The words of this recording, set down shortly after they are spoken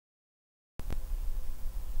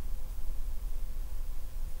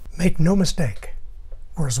Make no mistake,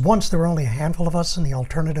 whereas once there were only a handful of us in the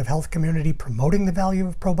alternative health community promoting the value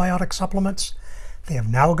of probiotic supplements, they have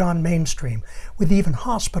now gone mainstream, with even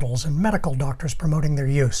hospitals and medical doctors promoting their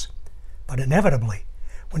use. But inevitably,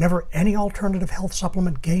 whenever any alternative health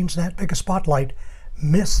supplement gains that big a spotlight,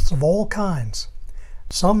 myths of all kinds,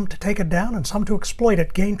 some to take it down and some to exploit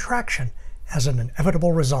it, gain traction as an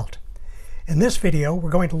inevitable result. In this video,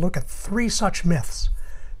 we're going to look at 3 such myths,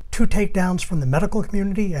 2 takedowns from the medical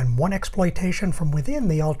community and 1 exploitation from within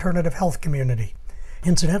the alternative health community.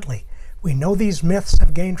 Incidentally, we know these myths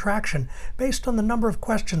have gained traction based on the number of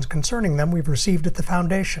questions concerning them we've received at the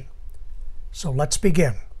Foundation. So let's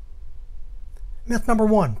begin. Myth number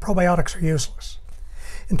 1, probiotics are useless.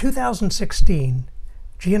 In 2016,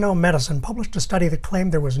 Genome Medicine published a study that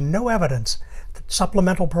claimed there was no evidence that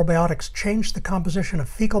supplemental probiotics changed the composition of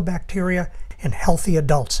fecal bacteria in healthy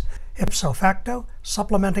adults. Ipso facto,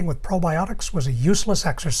 supplementing with probiotics was a useless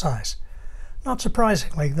exercise. Not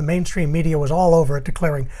surprisingly, the mainstream media was all over it,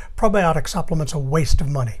 declaring probiotic supplements a waste of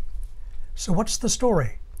money. So what's the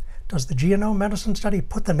story? Does the Genome Medicine study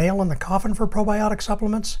put the nail in the coffin for probiotic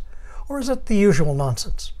supplements? Or is it the usual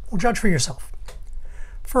nonsense? Well, judge for yourself.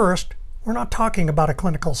 First, we're not talking about a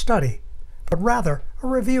clinical study, but rather a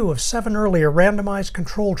review of 7 earlier randomized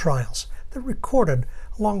control trials that recorded,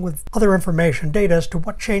 along with other information, data as to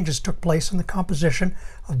what changes took place in the composition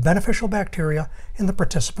of beneficial bacteria in the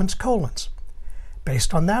participants' colons.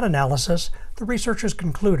 Based on that analysis, the researchers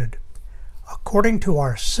concluded, according to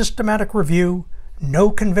our systematic review,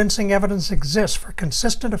 no convincing evidence exists for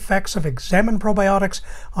consistent effects of examined probiotics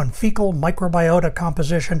on fecal microbiota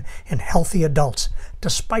composition in healthy adults,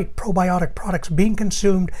 despite probiotic products being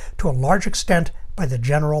consumed to a large extent by the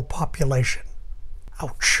general population.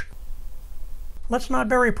 Ouch! Let's not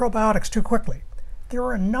bury probiotics too quickly. There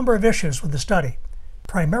are a number of issues with the study,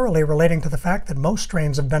 primarily relating to the fact that most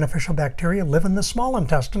strains of beneficial bacteria live in the small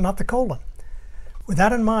intestine, not the colon. With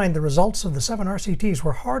that in mind, the results of the 7 RCTs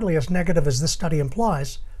were hardly as negative as this study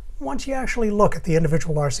implies once you actually look at the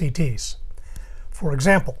individual RCTs. For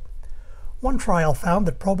example, one trial found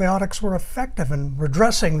that probiotics were effective in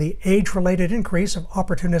redressing the age-related increase of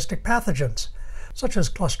opportunistic pathogens, such as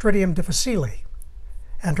Clostridium difficile,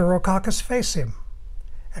 Enterococcus faecium,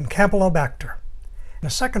 and Campylobacter. And a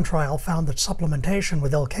second trial found that supplementation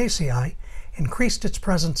with L-casein increased its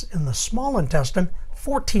presence in the small intestine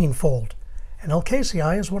 14-fold. And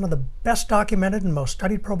L-casein is one of the best documented and most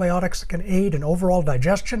studied probiotics that can aid in overall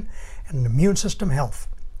digestion and immune system health.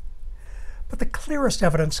 But the clearest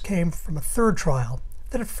evidence came from a third trial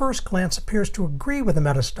that at first glance appears to agree with the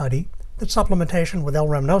meta-study that supplementation with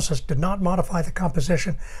L-rhamnosus did not modify the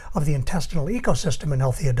composition of the intestinal ecosystem in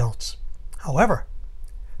healthy adults. However,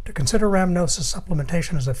 to consider rhamnosus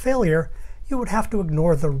supplementation as a failure, you would have to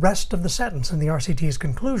ignore the rest of the sentence in the RCT's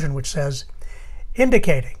conclusion, which says,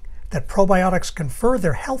 indicating that probiotics confer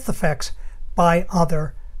their health effects by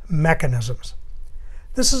other mechanisms.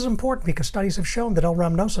 This is important because studies have shown that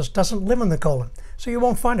L-rhamnosus doesn't live in the colon, so you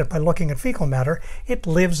won't find it by looking at fecal matter. It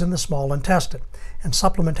lives in the small intestine. And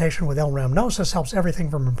supplementation with L-rhamnosus helps everything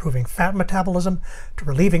from improving fat metabolism to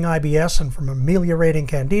relieving IBS and from ameliorating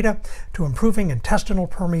candida to improving intestinal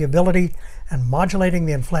permeability and modulating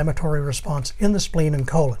the inflammatory response in the spleen and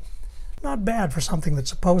colon. Not bad for something that's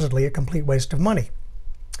supposedly a complete waste of money.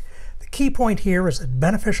 The key point here is that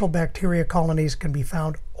beneficial bacteria colonies can be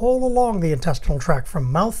found all along the intestinal tract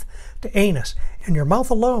from mouth to anus. In your mouth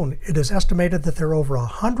alone, it is estimated that there are over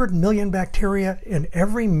 100 million bacteria in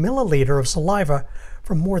every milliliter of saliva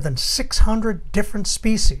from more than 600 different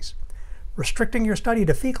species. Restricting your study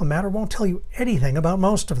to fecal matter won't tell you anything about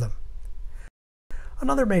most of them.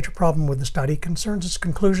 Another major problem with the study concerns its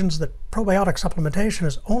conclusions that probiotic supplementation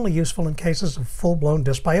is only useful in cases of full-blown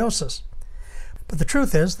dysbiosis. But the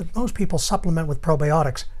truth is that most people supplement with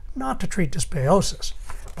probiotics not to treat dysbiosis,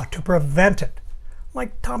 but to prevent it,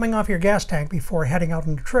 like topping off your gas tank before heading out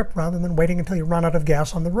on a trip rather than waiting until you run out of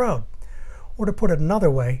gas on the road. Or to put it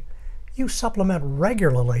another way, you supplement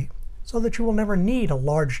regularly so that you will never need a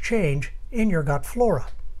large change in your gut flora.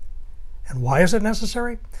 And why is it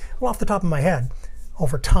necessary? Well, off the top of my head,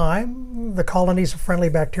 over time, the colonies of friendly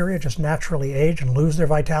bacteria just naturally age and lose their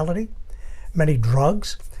vitality. Many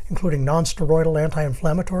drugs, including non-steroidal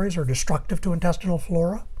anti-inflammatories, are destructive to intestinal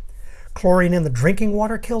flora. Chlorine in the drinking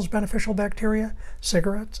water kills beneficial bacteria.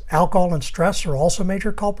 Cigarettes, alcohol, and stress are also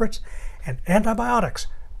major culprits. And antibiotics,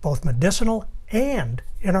 both medicinal and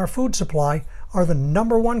in our food supply, are the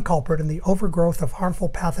 #1 culprit in the overgrowth of harmful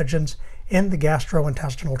pathogens in the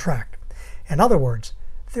gastrointestinal tract. In other words,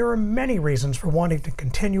 there are many reasons for wanting to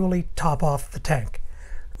continually top off the tank.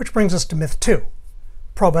 Which brings us to myth 2.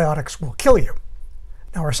 Probiotics will kill you.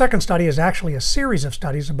 Now, our second study is actually a series of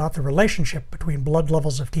studies about the relationship between blood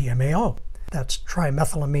levels of TMAO, that's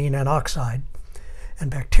trimethylamine N oxide,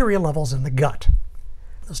 and bacteria levels in the gut.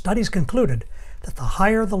 The studies concluded that the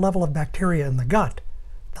higher the level of bacteria in the gut,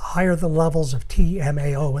 the higher the levels of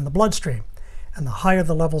TMAO in the bloodstream, and the higher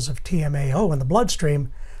the levels of TMAO in the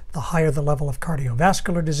bloodstream, the higher the level of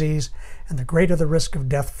cardiovascular disease, and the greater the risk of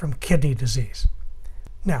death from kidney disease.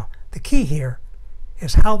 Now, the key here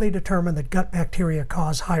is how they determine that gut bacteria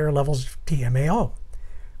cause higher levels of TMAO.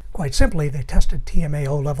 Quite simply, they tested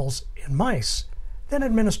TMAO levels in mice, then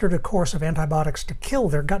administered a course of antibiotics to kill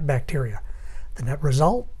their gut bacteria. The net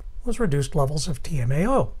result was reduced levels of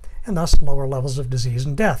TMAO, and thus lower levels of disease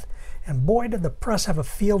and death. And boy, did the press have a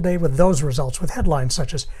field day with those results, with headlines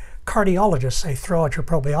such as, "Cardiologists say throw out your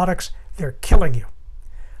probiotics, they're killing you."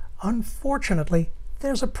 Unfortunately,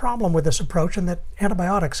 there's a problem with this approach in that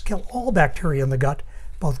antibiotics kill all bacteria in the gut,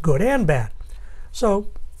 both good and bad. So,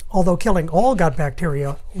 although killing all gut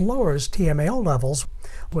bacteria lowers TMAO levels,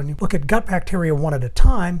 when you look at gut bacteria one at a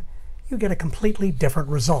time, you get a completely different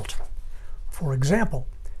result. For example,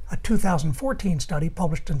 a 2014 study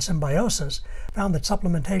published in Symbiosis found that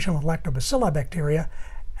supplementation with lactobacilli bacteria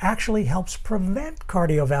actually helps prevent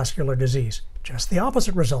cardiovascular disease. Just the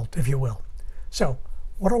opposite result, if you will. So,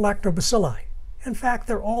 what are lactobacilli? In fact,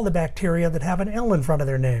 they're all the bacteria that have an L in front of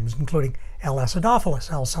their names, including L.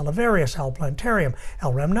 acidophilus, L. salivarius, L. plantarum,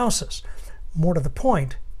 L. rhamnosus. More to the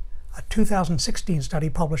point, a 2016 study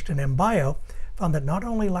published in MBio found that not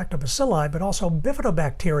only lactobacilli, but also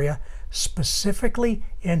bifidobacteria specifically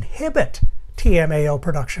inhibit TMAO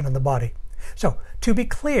production in the body. So, to be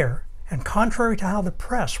clear, and contrary to how the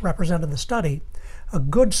press represented the study, a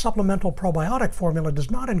good supplemental probiotic formula does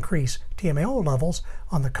not increase TMAO levels.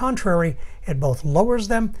 On the contrary, it both lowers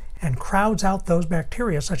them and crowds out those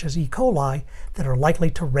bacteria, such as E. coli, that are likely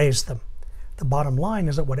to raise them. The bottom line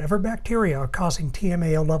is that whatever bacteria are causing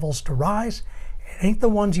TMAO levels to rise, it ain't the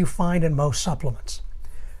ones you find in most supplements.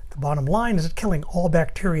 The bottom line is that killing all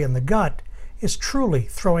bacteria in the gut is truly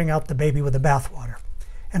throwing out the baby with the bathwater.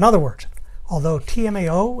 In other words, although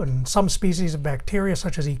TMAO and some species of bacteria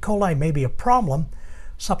such as E. coli may be a problem,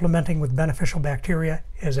 supplementing with beneficial bacteria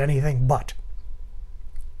is anything but.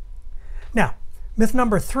 Now, myth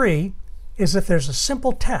number 3 is that there's a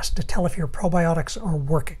simple test to tell if your probiotics are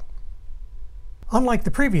working. Unlike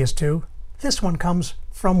the previous two, this one comes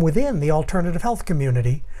from within the alternative health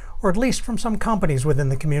community, or at least from some companies within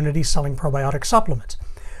the community selling probiotic supplements.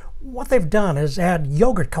 What they've done is add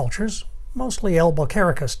yogurt cultures, mostly L.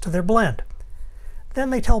 bulgaricus, to their blend.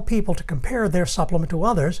 Then they tell people to compare their supplement to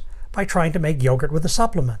others by trying to make yogurt with the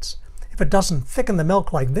supplements. If it doesn't thicken the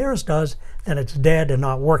milk like theirs does, then it's dead and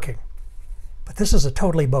not working. But this is a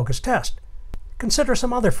totally bogus test. Consider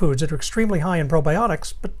some other foods that are extremely high in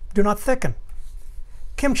probiotics but do not thicken.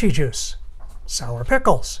 Kimchi juice, sour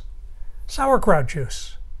pickles, sauerkraut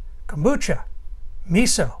juice, kombucha,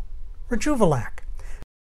 miso, Rejuvelac.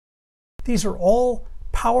 These are all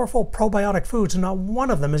powerful probiotic foods and not one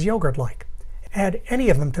of them is yogurt-like. Add any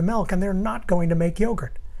of them to milk and they're not going to make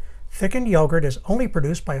yogurt. Thickened yogurt is only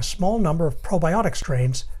produced by a small number of probiotic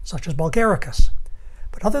strains, such as bulgaricus.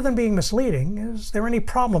 But other than being misleading, is there any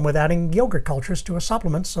problem with adding yogurt cultures to a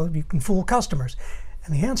supplement so that you can fool customers?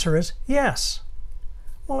 And the answer is yes.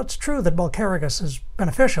 While it's true that bulgaricus is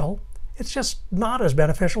beneficial, it's just not as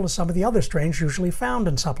beneficial as some of the other strains usually found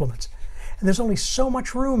in supplements. And there's only so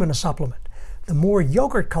much room in a supplement. The more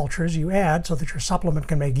yogurt cultures you add so that your supplement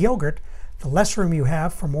can make yogurt, the less room you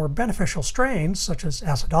have for more beneficial strains such as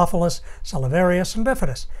acidophilus, salivarius, and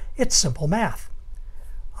bifidus. It's simple math.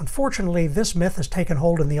 Unfortunately, this myth has taken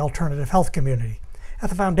hold in the alternative health community. At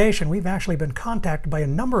the Foundation, we've actually been contacted by a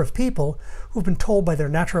number of people who've been told by their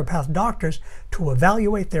naturopath doctors to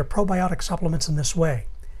evaluate their probiotic supplements in this way.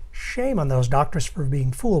 Shame on those doctors for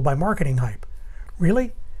being fooled by marketing hype.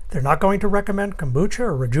 Really? They're not going to recommend kombucha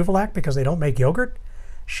or Rejuvelac because they don't make yogurt?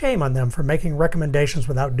 Shame on them for making recommendations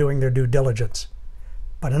without doing their due diligence.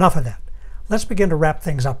 But enough of that. Let's begin to wrap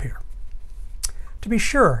things up here. To be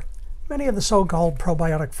sure, many of the so-called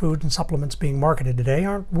probiotic foods and supplements being marketed today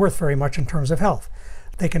aren't worth very much in terms of health.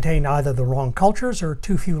 They contain either the wrong cultures or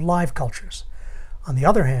too few live cultures. On the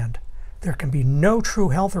other hand, there can be no true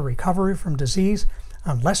health or recovery from disease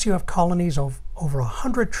unless you have colonies of over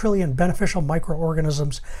 100 trillion beneficial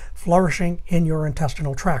microorganisms flourishing in your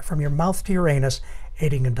intestinal tract, from your mouth to your anus,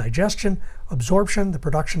 aiding in digestion, absorption, the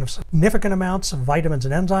production of significant amounts of vitamins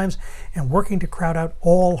and enzymes, and working to crowd out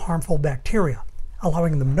all harmful bacteria,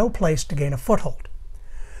 allowing them no place to gain a foothold.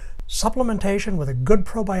 Supplementation with a good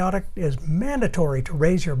probiotic is mandatory to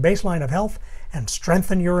raise your baseline of health and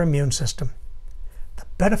strengthen your immune system. The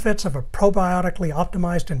Benefits of a probiotically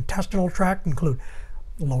optimized intestinal tract include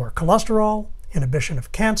lower cholesterol, inhibition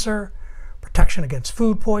of cancer, protection against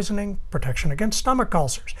food poisoning, protection against stomach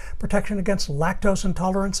ulcers, protection against lactose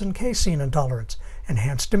intolerance and casein intolerance,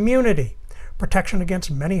 enhanced immunity, protection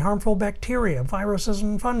against many harmful bacteria, viruses,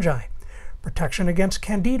 and fungi, protection against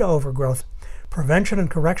candida overgrowth, prevention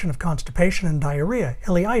and correction of constipation and diarrhea,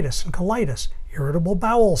 ileitis and colitis, irritable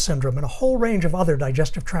bowel syndrome, and a whole range of other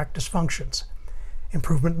digestive tract dysfunctions,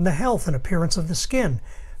 improvement in the health and appearance of the skin,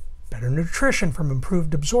 better nutrition from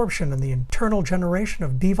improved absorption and the internal generation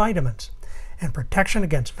of B vitamins, and protection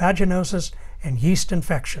against vaginosis and yeast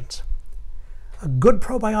infections. A good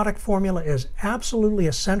probiotic formula is absolutely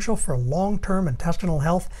essential for long-term intestinal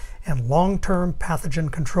health and long-term pathogen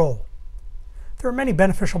control. There are many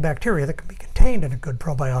beneficial bacteria that can be contained in a good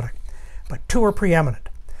probiotic, but two are preeminent.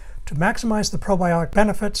 To maximize the probiotic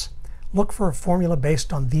benefits, look for a formula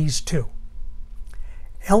based on these two.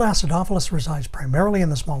 L. acidophilus resides primarily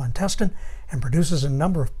in the small intestine and produces a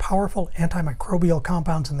number of powerful antimicrobial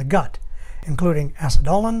compounds in the gut, including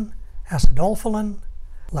acidoline, acidulfilin,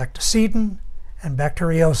 lactocidin, and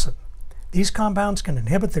bacteriocin. These compounds can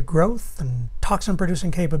inhibit the growth and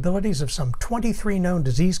toxin-producing capabilities of some 23 known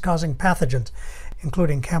disease-causing pathogens,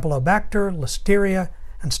 including Campylobacter, Listeria,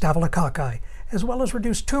 and Staphylococci, as well as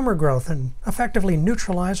reduce tumor growth and effectively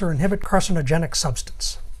neutralize or inhibit carcinogenic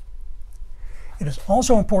substance. It is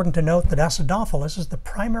also important to note that acidophilus is the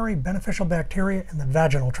primary beneficial bacteria in the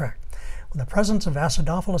vaginal tract. When the presence of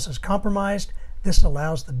acidophilus is compromised, this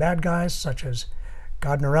allows the bad guys such as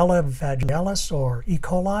Gardnerella vaginalis or E.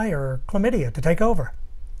 coli or chlamydia to take over.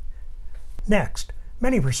 Next,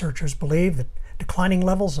 many researchers believe that declining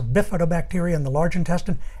levels of bifidobacteria in the large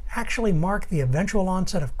intestine actually mark the eventual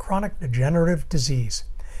onset of chronic degenerative disease.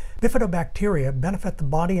 Bifidobacteria benefit the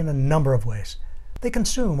body in a number of ways. They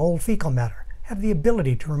consume old fecal matter, have the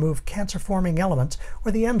ability to remove cancer-forming elements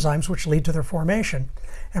or the enzymes which lead to their formation,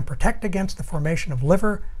 and protect against the formation of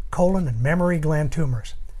liver, colon, and mammary gland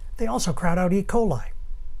tumors. They also crowd out E. coli.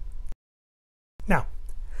 Now,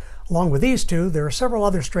 along with these two, there are several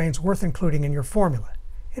other strains worth including in your formula.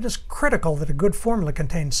 It is critical that a good formula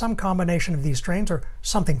contains some combination of these strains or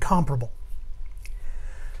something comparable.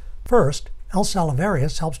 First, L.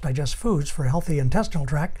 salivarius helps digest foods for a healthy intestinal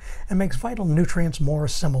tract and makes vital nutrients more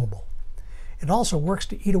assimilable. It also works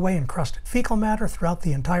to eat away encrusted fecal matter throughout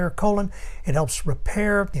the entire colon. It helps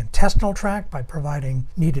repair the intestinal tract by providing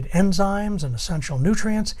needed enzymes and essential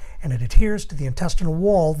nutrients, and it adheres to the intestinal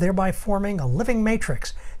wall, thereby forming a living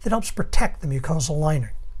matrix that helps protect the mucosal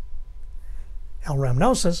lining. L.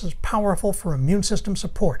 rhamnosus is powerful for immune system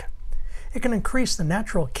support. It can increase the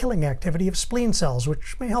natural killing activity of spleen cells,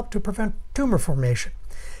 which may help to prevent tumor formation.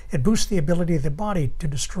 It boosts the ability of the body to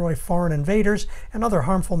destroy foreign invaders and other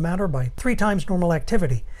harmful matter by 3 times normal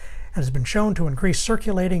activity, and has been shown to increase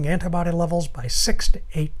circulating antibody levels by 6 to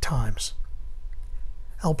 8 times.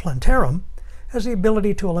 L. plantarum has the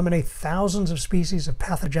ability to eliminate thousands of species of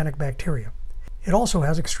pathogenic bacteria. It also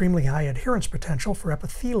has extremely high adherence potential for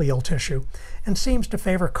epithelial tissue and seems to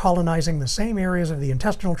favor colonizing the same areas of the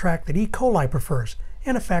intestinal tract that E. coli prefers,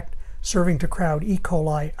 in effect serving to crowd E.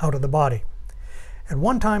 coli out of the body. At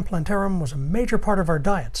one time, plantarum was a major part of our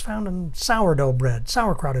diets, found in sourdough bread,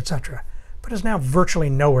 sauerkraut, etc., but is now virtually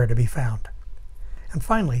nowhere to be found. And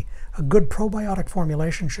finally, a good probiotic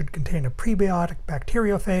formulation should contain a prebiotic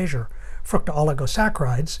bacteriophage or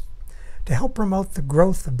fructo-oligosaccharides to help promote the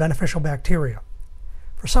growth of beneficial bacteria.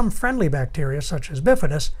 For some friendly bacteria, such as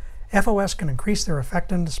bifidus, FOS can increase their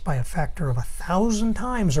effectiveness by a factor of 1,000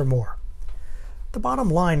 times or more. The bottom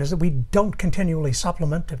line is that we don't continually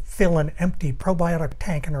supplement to fill an empty probiotic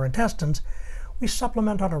tank in our intestines. We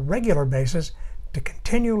supplement on a regular basis to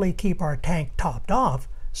continually keep our tank topped off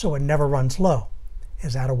so it never runs low.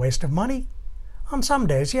 Is that a waste of money? On some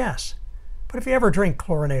days, yes. But if you ever drink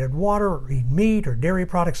chlorinated water or eat meat or dairy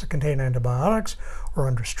products that contain antibiotics or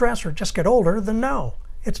under stress or just get older, then no,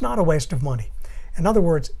 it's not a waste of money. In other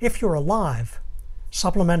words, if you're alive,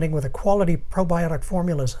 supplementing with a quality probiotic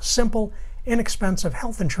formula is a simple, inexpensive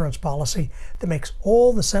health insurance policy that makes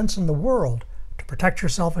all the sense in the world to protect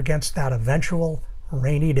yourself against that eventual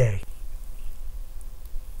rainy day.